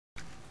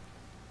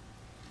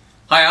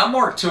Hi, I'm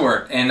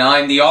Tewart, and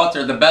I'm the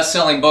author of the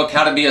best-selling book,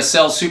 How to Be a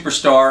Sales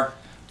Superstar,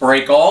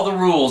 Break All the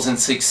Rules and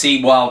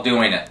Succeed While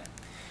Doing It.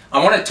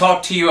 I want to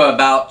talk to you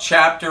about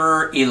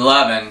Chapter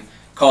 11,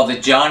 called the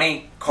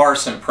Johnny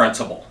Carson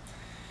Principle.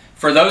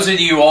 For those of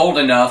you old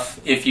enough,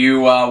 if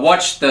you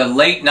watched the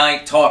late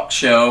night talk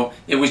show,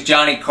 it was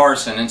Johnny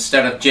Carson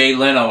instead of Jay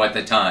Leno at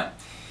the time.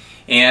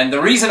 And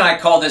the reason I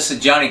call this the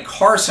Johnny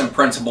Carson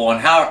Principle and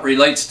how it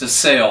relates to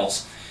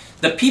sales,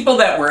 the people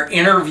that were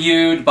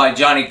interviewed by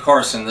Johnny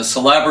Carson, the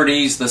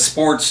celebrities, the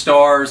sports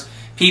stars,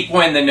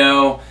 people in the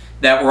know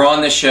that were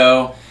on the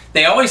show,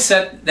 they always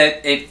said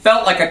that it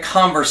felt like a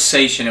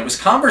conversation. It was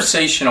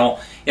conversational.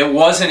 It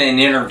wasn't an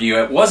interview.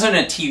 It wasn't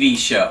a TV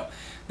show.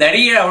 That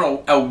he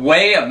had a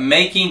way of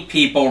making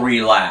people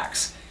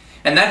relax.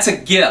 And that's a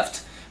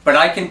gift. But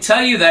I can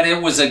tell you that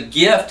it was a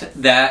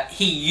gift that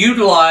he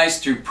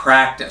utilized through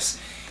practice.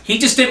 He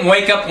just didn't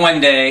wake up one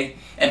day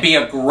and be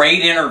a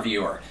great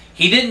interviewer.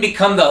 He didn't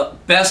become the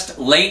best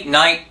late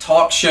night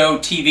talk show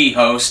TV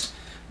host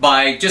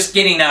by just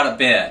getting out of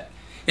bed.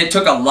 It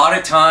took a lot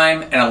of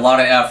time and a lot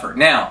of effort.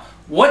 Now,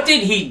 what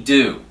did he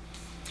do?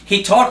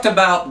 He talked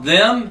about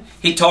them,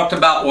 he talked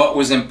about what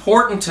was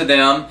important to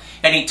them,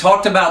 and he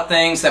talked about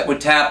things that would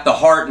tap the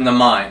heart and the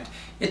mind.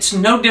 It's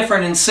no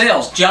different in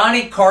sales.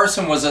 Johnny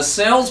Carson was a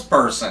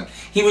salesperson.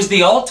 He was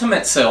the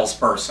ultimate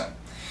salesperson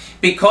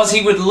because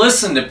he would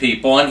listen to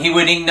people and he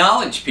would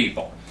acknowledge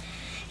people.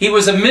 He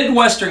was a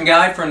Midwestern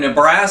guy from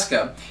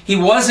Nebraska. He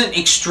wasn't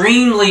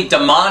extremely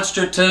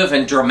demonstrative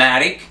and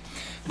dramatic,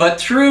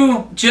 but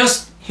through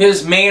just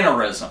his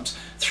mannerisms,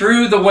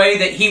 through the way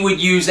that he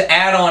would use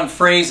add-on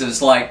phrases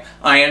like,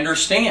 I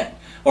understand,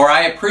 or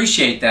I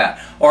appreciate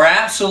that, or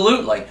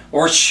absolutely,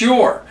 or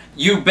sure,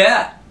 you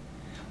bet.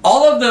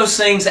 All of those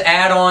things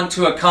add on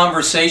to a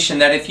conversation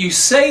that if you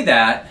say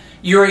that,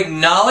 you're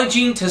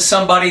acknowledging to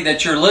somebody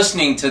that you're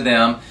listening to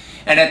them,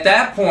 and at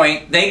that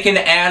point, they can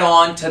add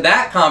on to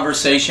that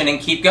conversation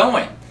and keep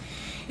going.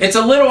 It's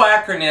a little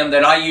acronym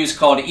that I use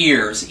called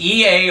EARS,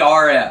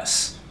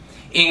 E-A-R-S.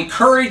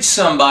 Encourage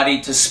somebody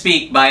to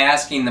speak by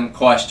asking them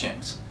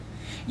questions.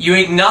 You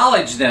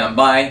acknowledge them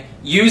by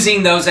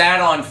using those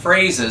add-on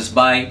phrases,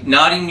 by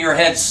nodding your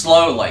head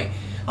slowly.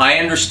 I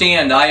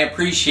understand, I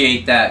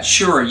appreciate that,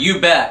 sure,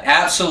 you bet,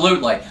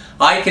 absolutely.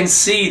 I can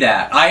see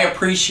that, I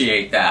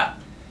appreciate that.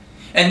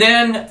 And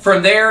then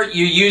from there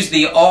you use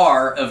the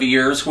R of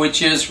EARS,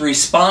 which is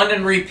respond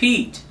and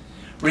repeat.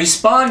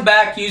 Respond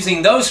back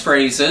using those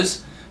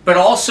phrases, but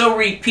also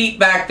repeat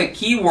back the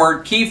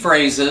key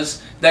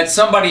phrases that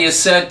somebody has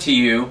said to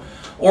you,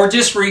 or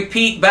just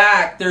repeat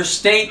back their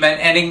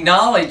statement and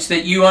acknowledge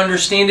that you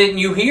understand it and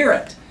you hear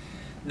it.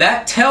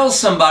 That tells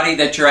somebody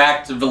that you're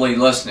actively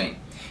listening.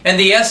 And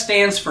the S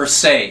stands for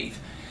save.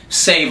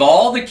 Save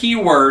all the key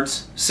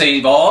words,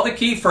 save all the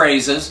key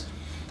phrases,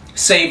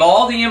 save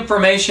all the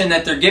information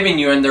that they're giving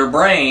you in their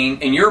brain,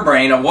 in your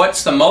brain, of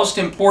what's the most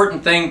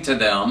important thing to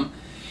them,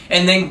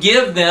 and then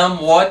give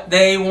them what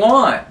they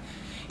want.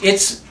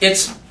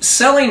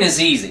 Selling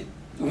is easy.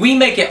 We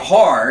make it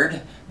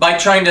hard by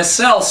trying to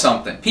sell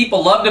something.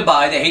 People love to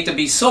buy, they hate to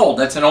be sold.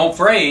 That's an old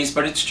phrase,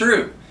 but it's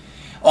true.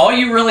 All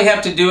you really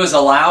have to do is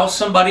allow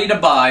somebody to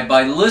buy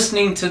by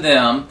listening to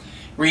them,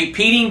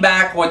 repeating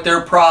back what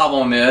their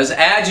problem is,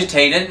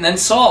 agitate it, and then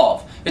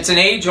solve. It's an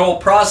age-old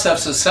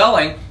process of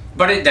selling,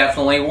 but it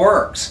definitely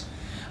works.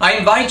 I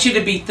invite you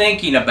to be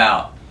thinking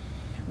about,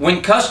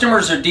 when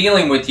customers are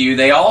dealing with you,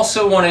 they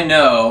also want to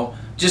know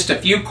just a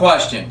few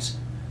questions.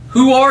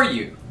 Who are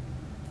you?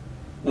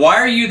 Why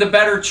are you the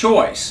better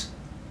choice?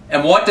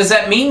 And what does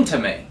that mean to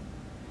me?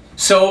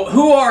 So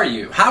who are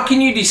you? How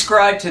can you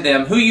describe to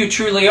them who you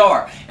truly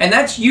are? And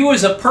that's you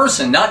as a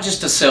person, not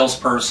just a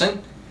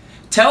salesperson.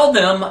 Tell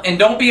them, and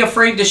don't be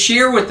afraid to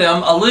share with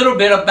them a little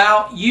bit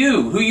about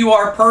you, who you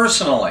are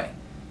personally.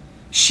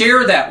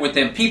 Share that with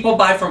them. People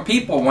buy from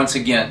people, once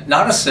again,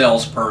 not a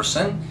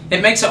salesperson.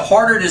 It makes it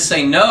harder to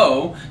say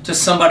no to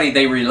somebody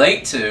they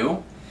relate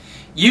to.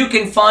 You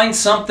can find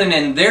something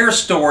in their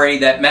story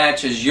that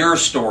matches your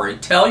story.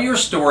 Tell your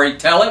story,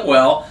 tell it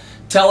well,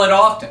 tell it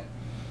often.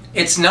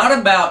 It's not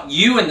about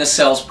you in the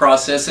sales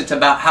process, it's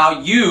about how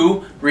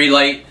you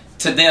relate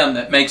to them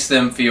that makes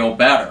them feel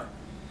better.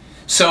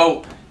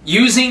 So,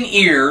 using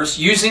EARS,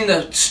 using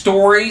the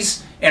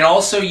stories, and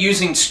also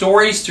using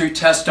stories through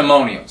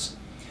testimonials.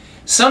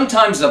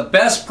 Sometimes the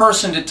best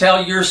person to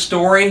tell your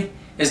story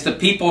is the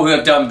people who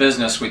have done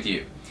business with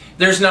you.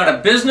 There's not a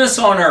business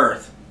on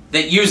earth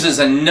that uses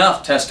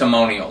enough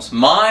testimonials.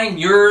 Mine,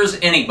 yours,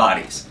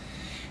 anybody's.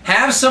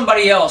 Have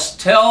somebody else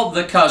tell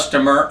the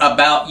customer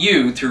about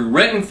you through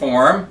written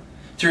form,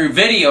 through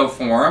video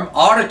form,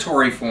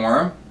 auditory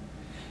form.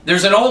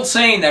 There's an old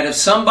saying that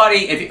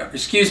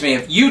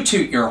if you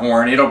toot your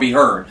horn, it'll be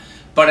heard.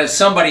 But if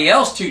somebody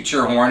else toots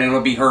your horn,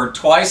 it'll be heard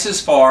twice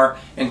as far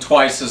and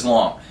twice as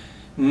long.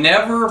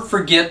 Never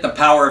forget the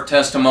power of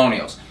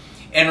testimonials.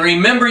 And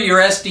remember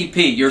your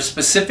SDP, your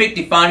specific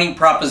defining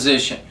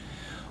proposition.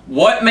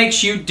 What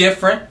makes you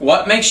different?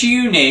 What makes you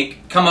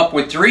unique? Come up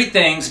with 3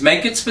 things,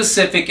 make it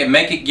specific, and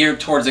make it geared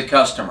towards a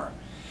customer.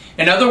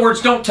 In other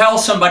words, don't tell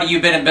somebody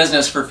you've been in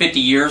business for 50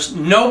 years.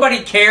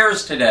 Nobody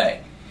cares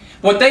today.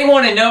 What they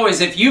want to know is,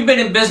 if you've been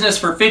in business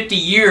for 50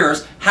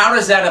 years, how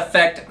does that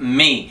affect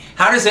me?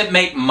 How does it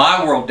make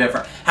my world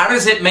different? How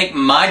does it make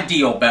my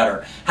deal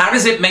better? How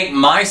does it make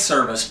my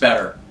service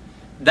better?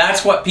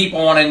 That's what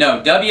people want to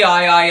know.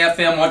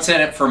 WIIFM, what's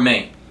in it for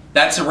me?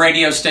 That's a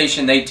radio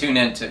station they tune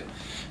into.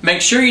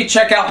 Make sure you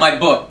check out my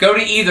book. Go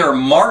to either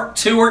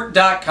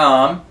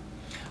marktewart.com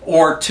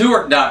or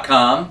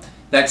Tewart.com.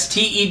 That's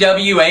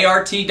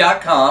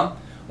TEWART.com.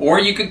 Or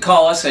you could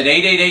call us at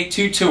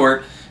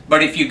 888-2-TEWART.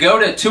 But if you go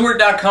to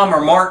Tewart.com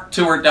or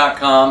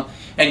marktewart.com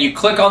and you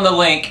click on the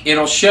link,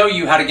 it'll show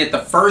you how to get the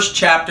first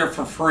chapter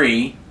for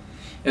free.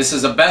 This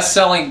is a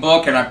best-selling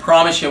book, and I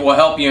promise you it will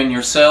help you in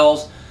your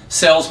sales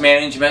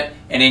management,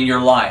 and in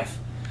your life.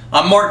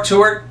 I'm Mark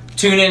Tewart.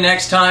 Tune in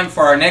next time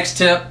for our next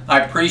tip. I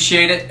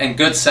appreciate it, and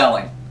good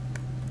selling.